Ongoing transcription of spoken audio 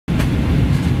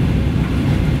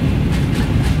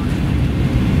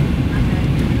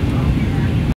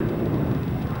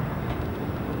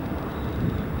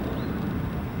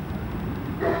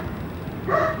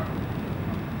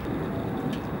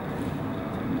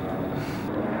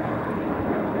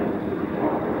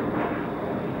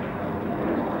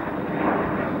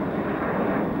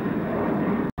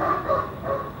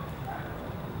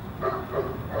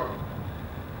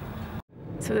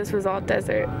So this was all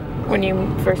desert when you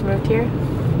first moved here?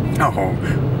 No.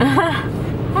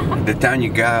 The town you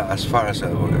got as far as,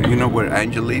 you know where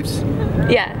Angel lives?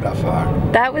 Yeah. That far.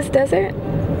 That was desert?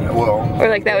 Well. Or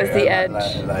like that was the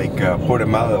edge? Like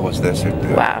Portamala was desert.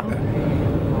 Wow.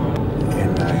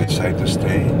 And I decided to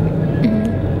stay.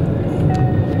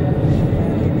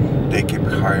 They kept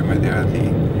hiring me there at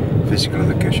the physical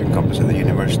education campus at the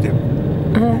university.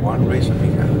 For one reason,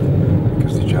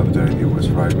 because the job that I did was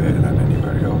right better than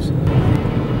anybody else.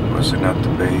 It was enough to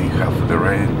pay half of the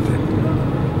rent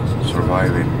and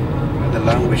surviving. The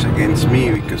language against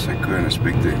me because I couldn't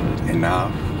speak it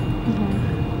enough.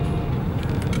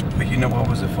 But you know what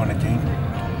was the funny thing?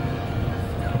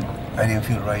 I didn't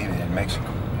feel right in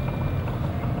Mexico.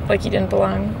 Like you didn't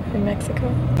belong in Mexico?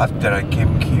 After I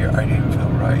came here, I didn't feel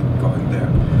right going there.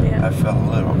 Yeah. I felt a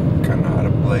little kind of out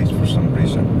of place for some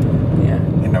reason. Yeah.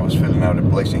 And I was feeling out of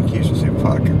place in here, so I said,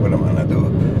 fuck it, what am I gonna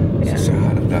do? Yeah. So I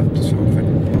had to adapt to something.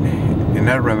 And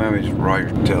I remember his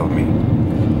Roger telling me,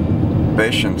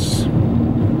 patience.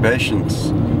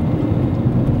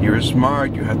 You're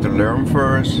smart, you have to learn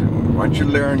first. And once you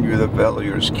learn, you develop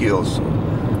your skills. So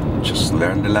just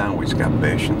learn the language, got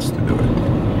patience to do it.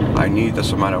 I knew it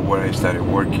doesn't matter where I started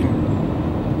working.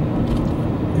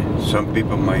 Some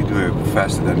people might do it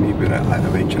faster than me, but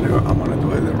eventually I'm gonna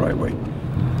do it the right way.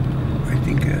 I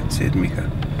think that's it, mija.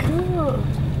 Cool.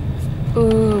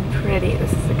 Ooh, pretty.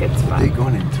 This is a good spot. They're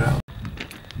going in trout.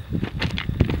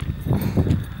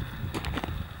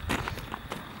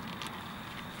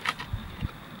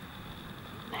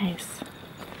 Nice.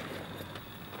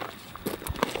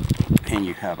 And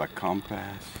you have a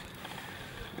compass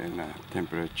and a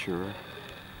temperature,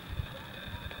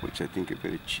 which I think is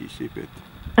very cheesy, but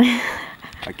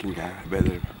I can get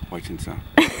better watching some.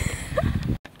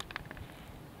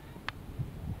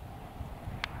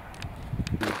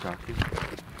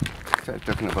 Start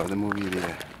talking about the movie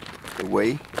The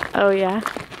Way. Oh yeah?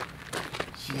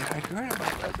 Yeah, I heard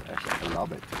about that. Actually, I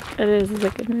love it. It is a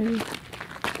good movie.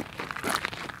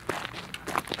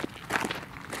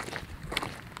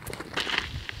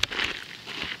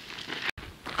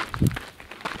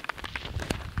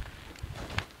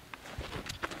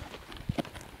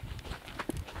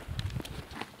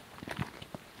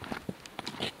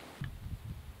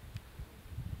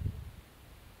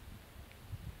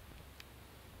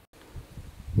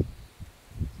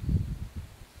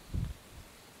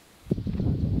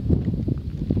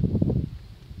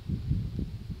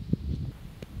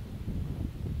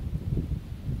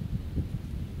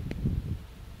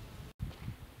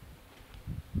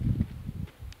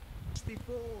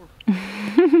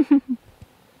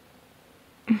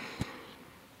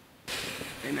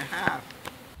 and a half.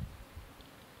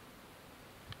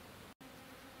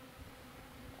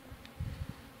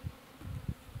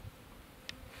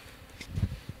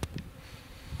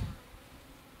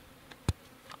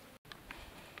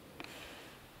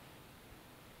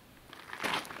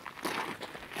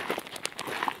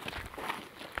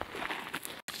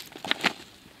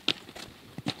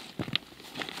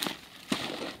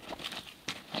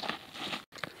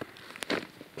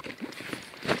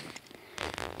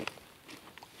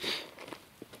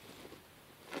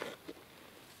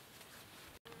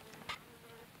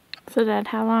 So Dad,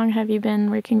 how long have you been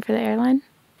working for the airline?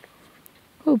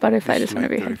 Oh, butterfly just went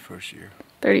over your head. 31st year.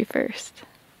 31st.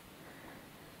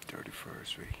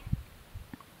 31st week.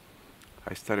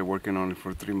 I started working only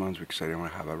for 3 months because I didn't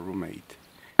want to have a roommate.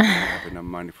 I didn't have enough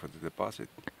money for the deposit.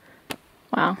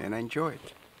 Wow. And I enjoy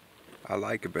it. I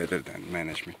like it better than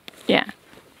management. Yeah.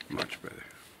 Much better.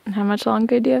 And how much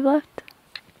longer do you have left?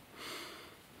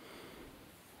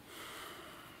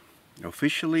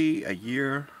 Officially a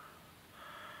year,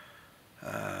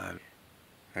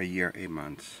 8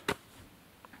 months.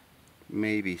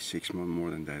 Maybe 6 months more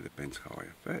than that, depends how I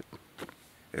feel.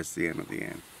 It's the end of the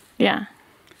end. Yeah.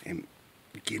 And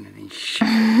getting in shit.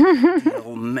 The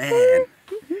old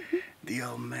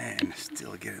man is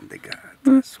still getting the gut.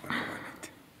 That's what I wanted.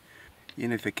 You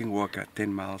know, if I can walk at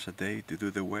 10 miles a day to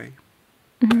do the way,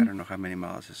 I don't know how many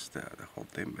miles is the whole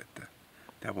thing, but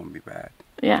that won't be bad.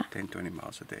 Yeah. 10, 20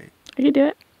 miles a day. I could do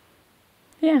it.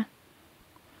 Yeah.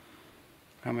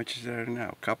 How much is there now?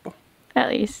 A couple? At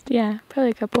least, yeah. Probably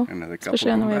a couple. Another couple.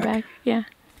 Especially on the way back. back. Yeah.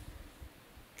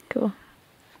 Cool.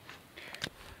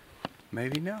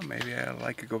 Maybe no. Maybe I'd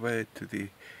like to go back to the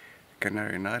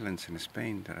Canarian Islands in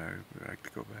Spain. That I would like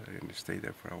to go back and stay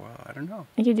there for a while. I don't know.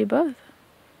 You could do both.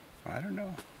 I don't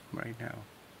know right now.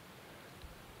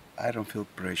 I don't feel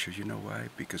pressure. You know why?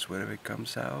 Because whatever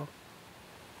comes out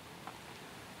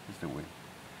is the win.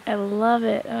 I love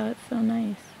it. Oh, it's so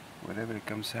nice. Whatever it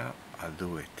comes out, I'll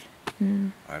do it.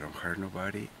 I don't hurt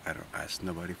nobody. I don't ask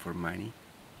nobody for money.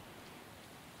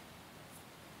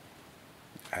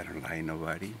 I don't lie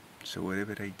nobody. So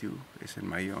whatever I do is in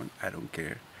my own. I don't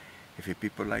care if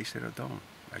people like it or don't.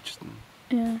 I just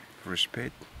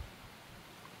respect.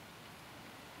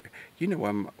 You know,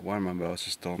 one of my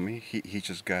bosses told me he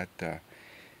just got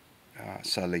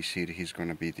Salt Lake City. He's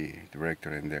gonna be the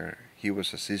director in there. He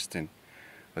was assistant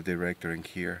a director in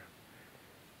here.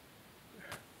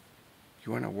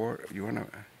 You wanna work? You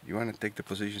wanna take the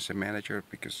position as a manager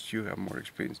because you have more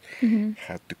experience.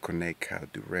 How to connect, how to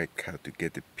direct, how to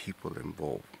get the people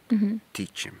involved.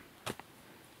 Teach them.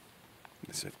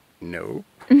 I said no.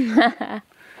 The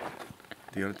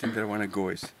only thing that I wanna go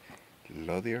is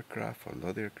load the aircraft,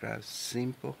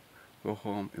 simple. Go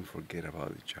home and forget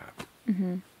about the job.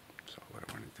 That's what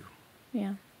I wanna do.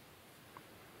 Yeah.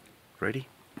 Ready?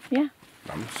 Yeah.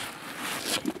 Vamos.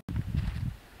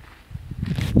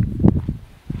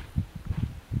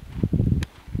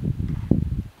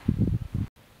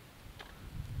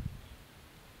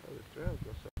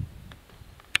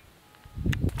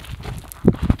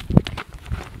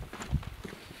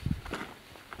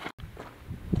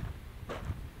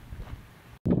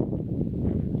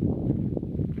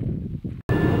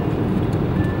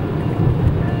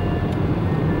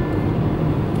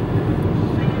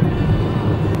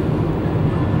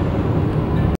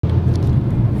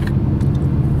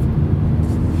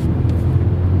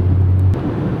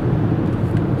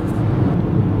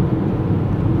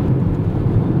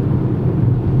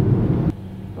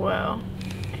 Whoa.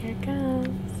 Here it goes.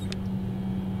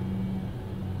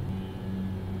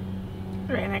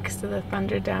 Right next to the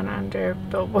Thunder Down Under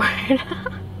billboard.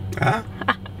 Huh?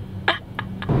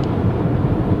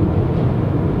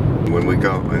 When we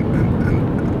go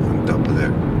on top of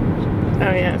there.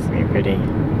 Oh yeah, it's gonna be pretty.